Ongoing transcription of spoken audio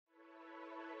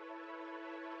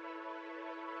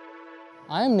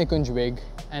I am Nikunj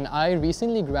and I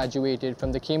recently graduated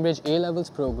from the Cambridge A-Levels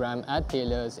program at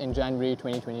Taylor's in January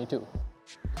 2022.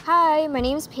 Hi, my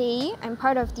name is Pei. I'm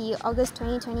part of the August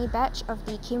 2020 batch of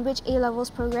the Cambridge A-Levels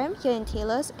program here in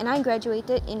Taylor's, and I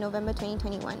graduated in November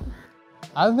 2021.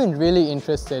 I've been really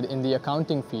interested in the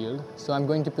accounting field, so I'm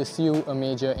going to pursue a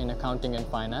major in accounting and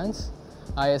finance.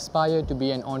 I aspire to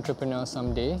be an entrepreneur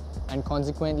someday and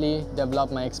consequently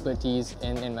develop my expertise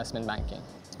in investment banking.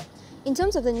 In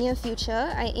terms of the near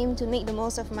future, I aim to make the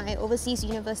most of my overseas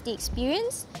university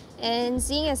experience, and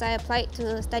seeing as I applied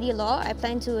to study law, I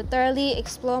plan to thoroughly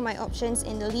explore my options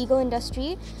in the legal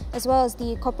industry as well as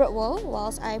the corporate world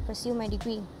whilst I pursue my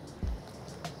degree.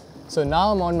 So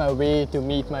now I'm on my way to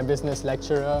meet my business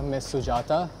lecturer, Ms.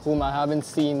 Sujata, whom I haven't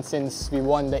seen since we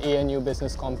won the ANU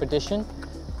business competition.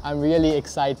 I'm really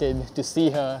excited to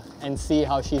see her and see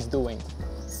how she's doing.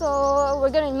 So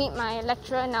we're going to meet my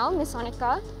lecturer now, Miss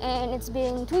Sonika, and it's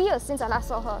been 2 years since I last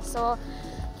saw her. So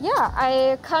yeah,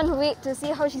 I can't wait to see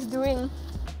how she's doing.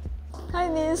 Hi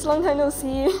Miss, long time no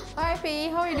see. Hi Pei,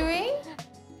 how are you doing?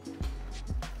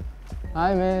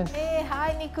 Hi Miss. Hey,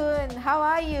 hi Nikun, how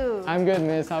are you? I'm good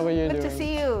Miss, how are you doing? Good to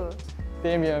see you.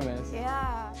 Same here Miss.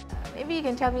 Yeah. Maybe you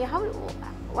can tell me,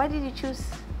 why did you choose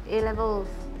A-levels?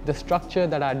 The structure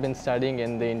that I'd been studying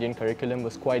in the Indian curriculum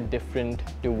was quite different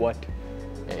to what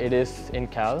it is in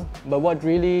Cal. But what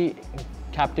really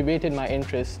captivated my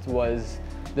interest was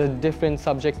the different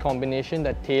subject combination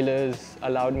that Taylor's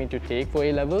allowed me to take for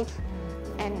A-levels.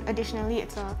 And additionally,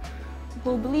 it's a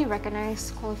globally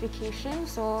recognized qualification,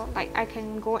 so like I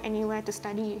can go anywhere to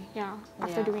study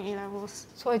after doing A-levels.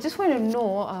 So I just want to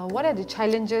know, what are the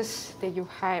challenges that you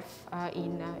have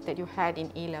that you had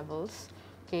in A-levels,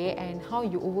 okay, and how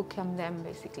you overcome them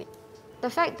basically? The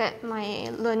fact that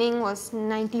my learning was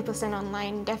 90%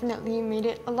 online definitely made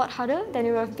it a lot harder than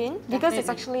it would have been, because it's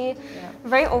actually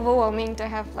very overwhelming to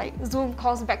have like Zoom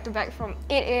calls back to back from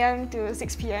 8 AM to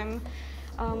 6 PM.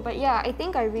 But yeah, I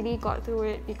think I really got through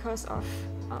it because of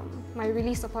my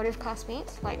really supportive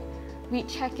classmates. Like, we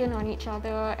check in on each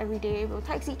other every day, we'll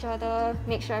text each other,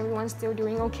 make sure everyone's still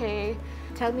doing okay.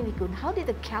 Tell me Nikun, how did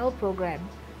the CAL program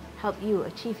help you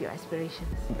achieve your aspirations?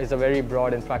 It's a very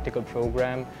broad and practical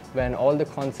program when all the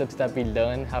concepts that we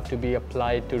learn have to be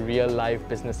applied to real-life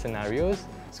business scenarios.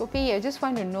 So Pei, I just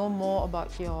want to know more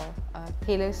about your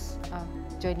Taylor's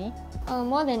journey.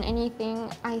 More than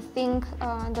anything, I think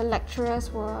the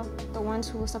lecturers were the ones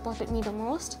who supported me the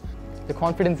most. The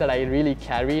confidence that I really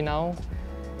carry now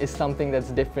is something that's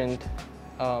different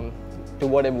to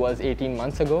what it was 18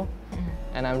 months ago.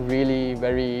 And I'm really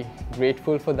very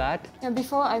grateful for that. Yeah,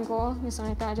 before I go, Ms.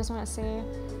 Sonika, I just want to say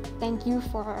thank you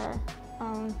for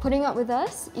putting up with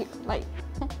us.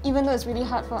 Even though it's really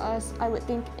hard for us, I would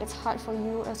think it's hard for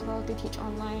you as well to teach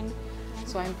online.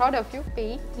 So I'm proud of you,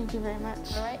 Pei. Thank you very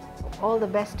much. All right. All the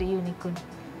best to you, Nikun.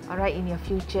 All right, in your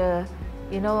future,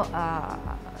 you know,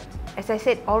 as I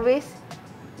said, always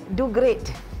do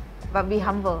great, but be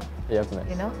humble. Yes, Miss.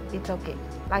 You know, it's okay.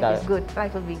 Life is good.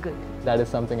 Life will be good. That is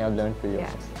something I've learned for you.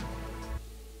 Yeah.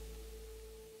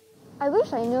 I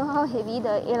wish I knew how heavy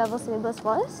the A-level syllabus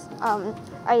was.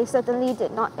 I certainly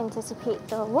did not anticipate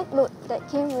the workload that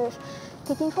came with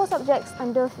taking 4 subjects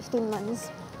under 15 months.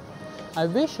 I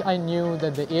wish I knew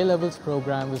that the A-Levels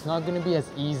program was not going to be as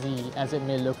easy as it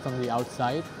may look from the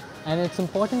outside, and it's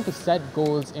important to set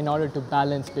goals in order to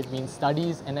balance between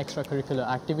studies and extracurricular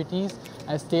activities,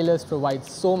 as Taylor's provides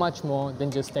so much more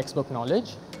than just textbook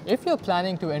knowledge. If you're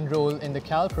planning to enroll in the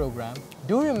CAL program,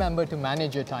 do remember to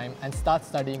manage your time and start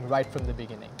studying right from the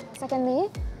beginning. Secondly,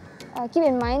 keep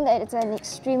in mind that it's an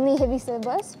extremely heavy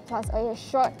syllabus plus a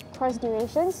short course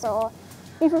duration, so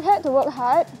be prepared to work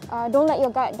hard, don't let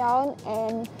your guard down,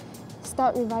 and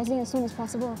start revising as soon as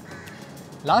possible.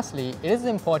 Lastly, it is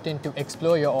important to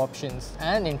explore your options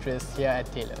and interests here at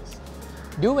Taylor's.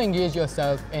 Do engage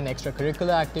yourself in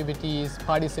extracurricular activities,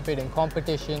 participate in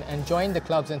competition, and join the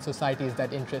clubs and societies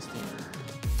that interest you.